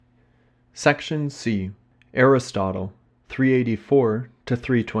Section C. Aristotle, 384 to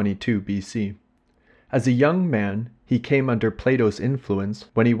 322 BC. As a young man, he came under Plato's influence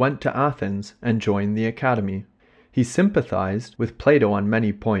when he went to Athens and joined the academy. He sympathized with Plato on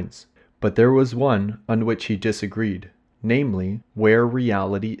many points, but there was one on which he disagreed, namely, where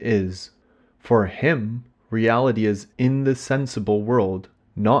reality is. For him, reality is in the sensible world,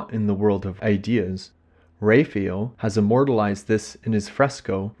 not in the world of ideas. Raphael has immortalized this in his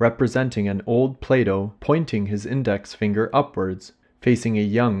fresco representing an old Plato pointing his index finger upwards, facing a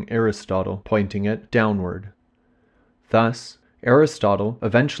young Aristotle pointing it downward. Thus, Aristotle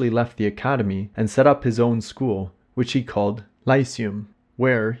eventually left the academy and set up his own school, which he called Lyceum,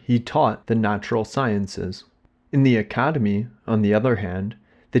 where he taught the natural sciences. In the academy, on the other hand,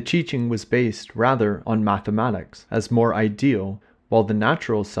 the teaching was based rather on mathematics as more ideal, while the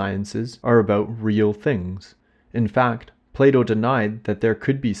natural sciences are about real things. In fact, Plato denied that there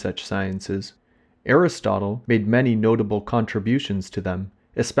could be such sciences. Aristotle made many notable contributions to them,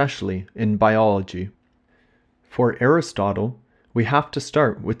 especially in biology. For Aristotle, we have to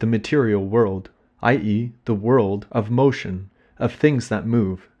start with the material world, i.e., the world of motion, of things that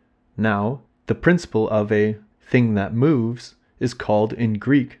move. Now, the principle of a thing that moves is called in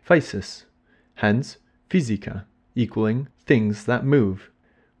Greek physis, hence physica, equaling things that move.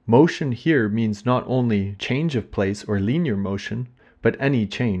 Motion here means not only change of place or linear motion, but any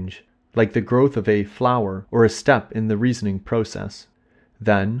change, like the growth of a flower or a step in the reasoning process.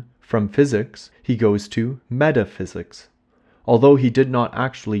 Then, from physics, he goes to metaphysics. Although he did not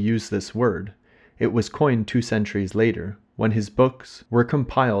actually use this word, it was coined 2 centuries later, when his books were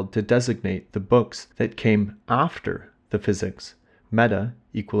compiled to designate the books that came after the physics, meta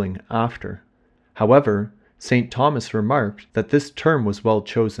equaling after. However, St. Thomas remarked that this term was well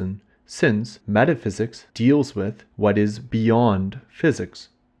chosen, since metaphysics deals with what is beyond physics.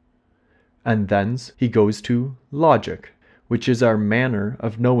 And thence he goes to logic, which is our manner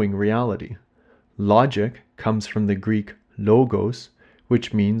of knowing reality. Logic comes from the Greek logos,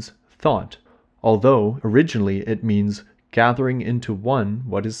 which means thought, although originally it means gathering into one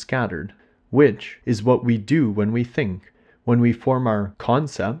what is scattered, which is what we do when we think. When we form our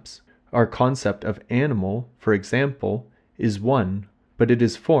concepts, our concept of animal, for example, is one, but it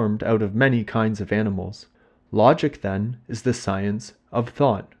is formed out of many kinds of animals. Logic, then, is the science of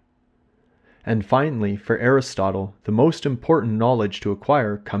thought. And finally, for Aristotle, the most important knowledge to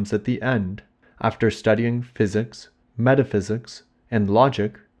acquire comes at the end. After studying physics, metaphysics, and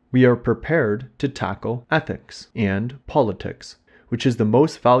logic, we are prepared to tackle ethics and politics, which is the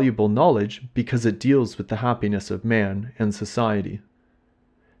most valuable knowledge because it deals with the happiness of man and society.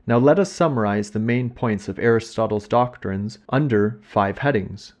 Now let us summarize the main points of Aristotle's doctrines under 5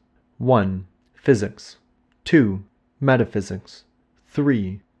 headings. 1. Physics. 2. Metaphysics.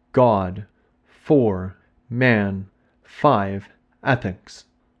 3. God. 4. Man. 5. Ethics.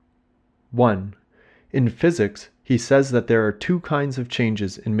 1. In physics, he says that there are 2 kinds of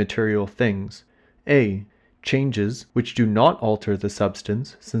changes in material things. A. Changes which do not alter the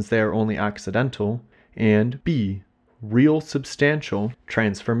substance, since they are only accidental, and B. Real substantial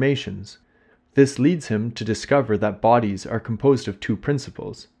transformations. This leads him to discover that bodies are composed of 2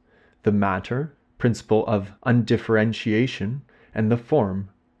 principles: the matter, principle of undifferentiation, and the form,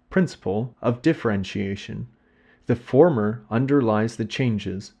 principle of differentiation. The former underlies the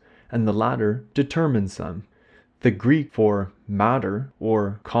changes, and the latter determines them. The Greek for matter,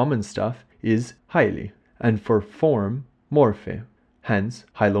 or common stuff, is hyli, and for form, morphe, hence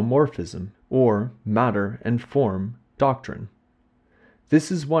hylomorphism, or matter and form doctrine.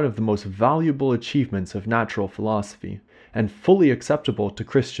 This is one of the most valuable achievements of natural philosophy, and fully acceptable to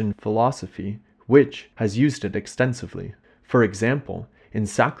Christian philosophy, which has used it extensively. For example, in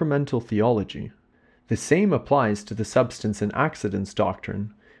sacramental theology. The same applies to the substance and accidents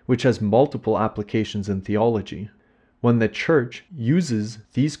doctrine, which has multiple applications in theology. When the Church uses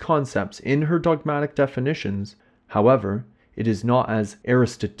these concepts in her dogmatic definitions, however, it is not as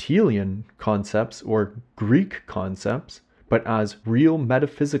Aristotelian concepts or Greek concepts, but as real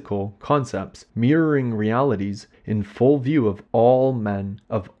metaphysical concepts mirroring realities in full view of all men,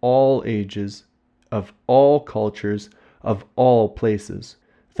 of all ages, of all cultures, of all places.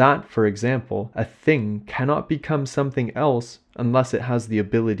 That, for example, a thing cannot become something else unless it has the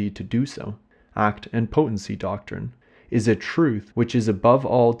ability to do so. Act and potency doctrine is a truth which is above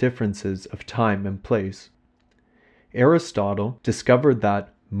all differences of time and place. Aristotle discovered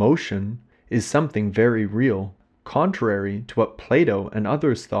that motion is something very real, contrary to what Plato and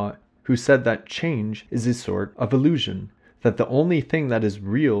others thought, who said that change is a sort of illusion, that the only thing that is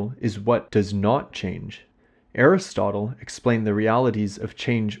real is what does not change. Aristotle explained the realities of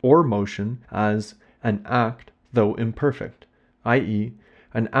change or motion as an act, though imperfect, i.e.,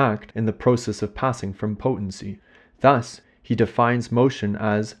 an act in the process of passing from potency. Thus, he defines motion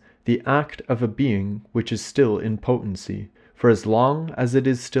as the act of a being which is still in potency, for as long as it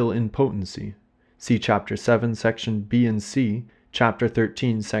is still in potency. See Chapter 7, Section B and C, Chapter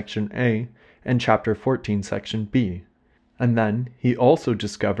 13, Section A, and Chapter 14, Section B. And then he also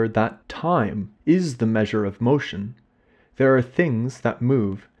discovered that time is the measure of motion. There are things that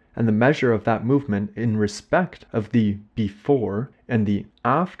move, and the measure of that movement in respect of the before and the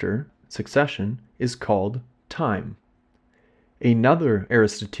after succession is called time. Another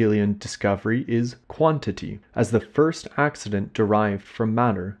Aristotelian discovery is quantity, as the first accident derived from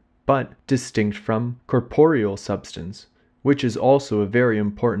matter, but distinct from corporeal substance, which is also a very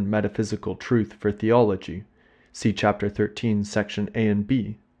important metaphysical truth for theology. See Chapter 13, Section A and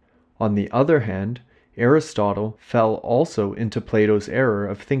B. On the other hand, Aristotle fell also into Plato's error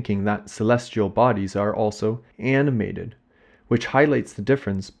of thinking that celestial bodies are also animated, which highlights the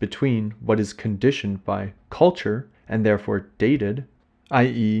difference between what is conditioned by culture and therefore dated,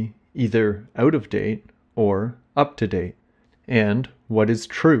 i.e., either out of date or up to date, and what is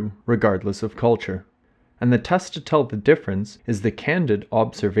true regardless of culture. And the test to tell the difference is the candid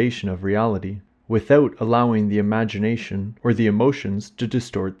observation of reality, without allowing the imagination or the emotions to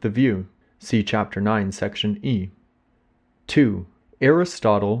distort the view. See Chapter 9, Section E. 2.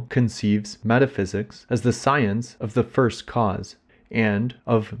 Aristotle conceives metaphysics as the science of the first cause, and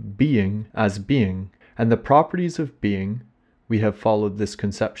of being as being, and the properties of being. We have followed this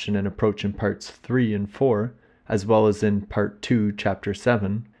conception and approach in Parts 3 and 4, as well as in Part 2, Chapter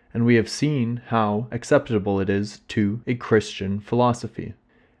 7, and we have seen how acceptable it is to a Christian philosophy.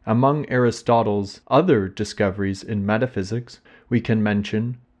 Among Aristotle's other discoveries in metaphysics, we can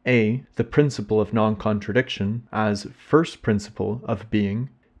mention A. The principle of non-contradiction as first principle of being,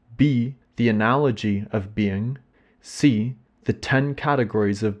 B. The analogy of being, C. The 10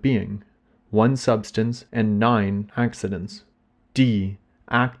 categories of being, 1 substance and 9 accidents, D.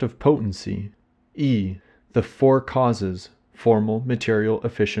 Act of potency, E. The 4 causes, formal, material,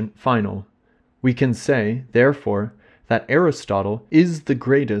 efficient, final. We can say, therefore, that Aristotle is the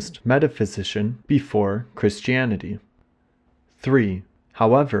greatest metaphysician before Christianity. 3.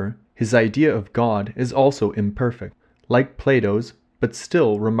 However, his idea of God is also imperfect, like Plato's, but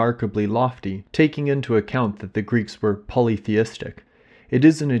still remarkably lofty, taking into account that the Greeks were polytheistic. It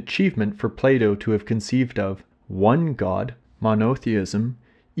is an achievement for Plato to have conceived of one God, monotheism,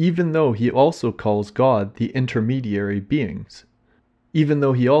 even though he also calls God the intermediary beings. Even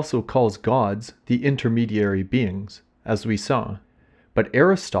though he also calls gods the intermediary beings, as we saw. But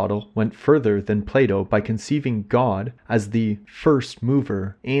Aristotle went further than Plato by conceiving God as the first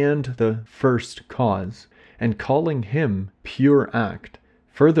mover and the first cause, and calling him pure act.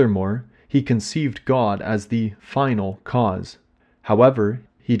 Furthermore, he conceived God as the final cause. However,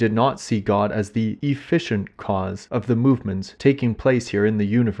 he did not see God as the efficient cause of the movements taking place here in the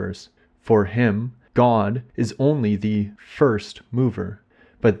universe. For him, God is only the first mover.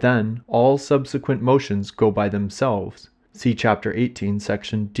 But then, all subsequent motions go by themselves. See Chapter 18,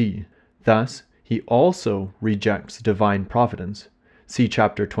 Section D. Thus, he also rejects divine providence. See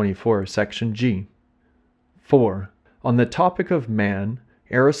Chapter 24, Section G. 4. On the topic of man,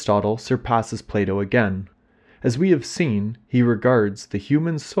 Aristotle surpasses Plato again. As we have seen, he regards the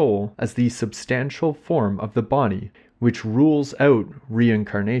human soul as the substantial form of the body, which rules out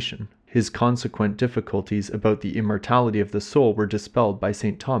reincarnation. His consequent difficulties about the immortality of the soul were dispelled by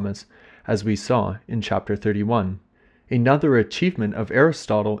St. Thomas, as we saw in Chapter 31. Another achievement of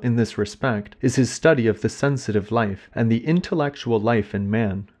Aristotle in this respect is his study of the sensitive life and the intellectual life in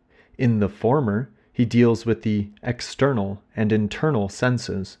man. In the former, he deals with the external and internal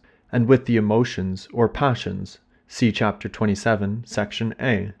senses, and with the emotions or passions. See Chapter 27, Section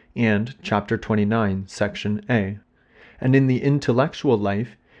A, and Chapter 29, Section A. And in the intellectual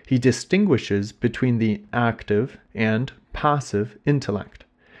life, he distinguishes between the active and passive intellect,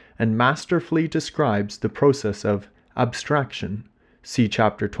 and masterfully describes the process of abstraction. See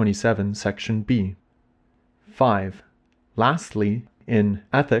Chapter 27, Section B. 5. Lastly, in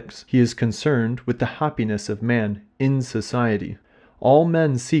ethics, he is concerned with the happiness of man in society. All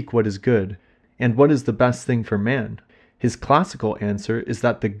men seek what is good, and what is the best thing for man? His classical answer is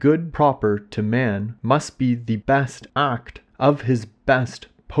that the good proper to man must be the best act of his best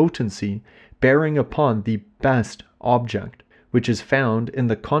potency, bearing upon the best object, which is found in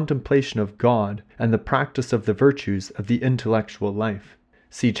the contemplation of God and the practice of the virtues of the intellectual life.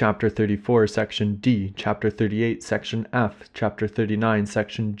 See Chapter 34, Section D, Chapter 38, Section F, Chapter 39,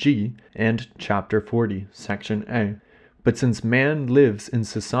 Section G, and Chapter 40, Section A. But since man lives in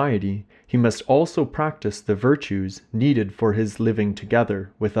society, he must also practice the virtues needed for his living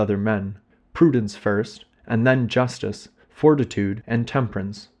together with other men. Prudence first, and then justice, fortitude, and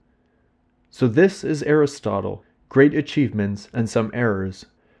temperance. So this is Aristotle, great achievements and some errors.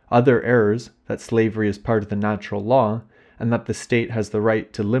 Other errors, that slavery is part of the natural law, and that the state has the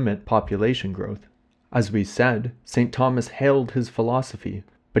right to limit population growth. As we said, St. Thomas hailed his philosophy,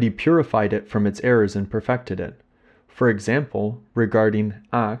 but he purified it from its errors and perfected it. For example, regarding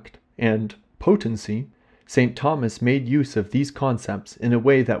act and potency, St. Thomas made use of these concepts in a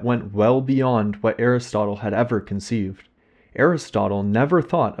way that went well beyond what Aristotle had ever conceived. Aristotle never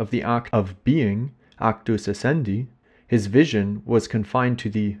thought of the act of being, actus essendi. His vision was confined to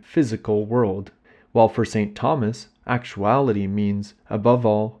the physical world, while for St. Thomas, actuality means, above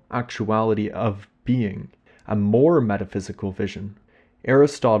all, actuality of being, a more metaphysical vision.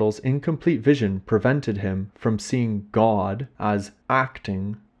 Aristotle's incomplete vision prevented him from seeing God as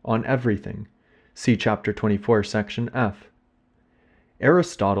acting on everything. See Chapter 24, Section F.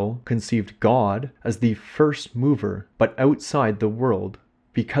 Aristotle conceived God as the first mover, but outside the world,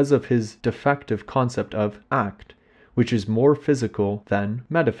 because of his defective concept of act, which is more physical than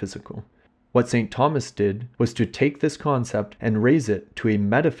metaphysical. What St. Thomas did was to take this concept and raise it to a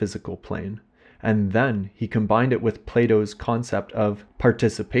metaphysical plane, and then he combined it with Plato's concept of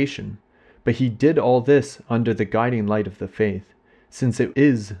participation. But he did all this under the guiding light of the faith, since it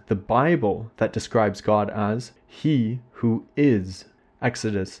is the Bible that describes God as He who is.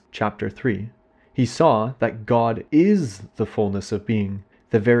 Exodus chapter 3. He saw that God is the fullness of being,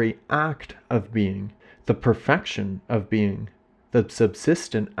 the very act of being, the perfection of being, the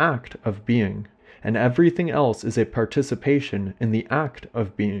subsistent act of being, and everything else is a participation in the act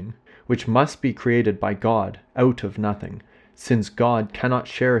of being, which must be created by God out of nothing, since God cannot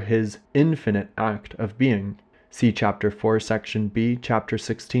share his infinite act of being. See Chapter 4, Section B, Chapter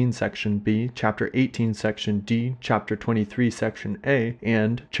 16, Section B, Chapter 18, Section D, Chapter 23, Section A,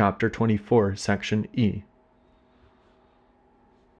 and Chapter 24, Section E.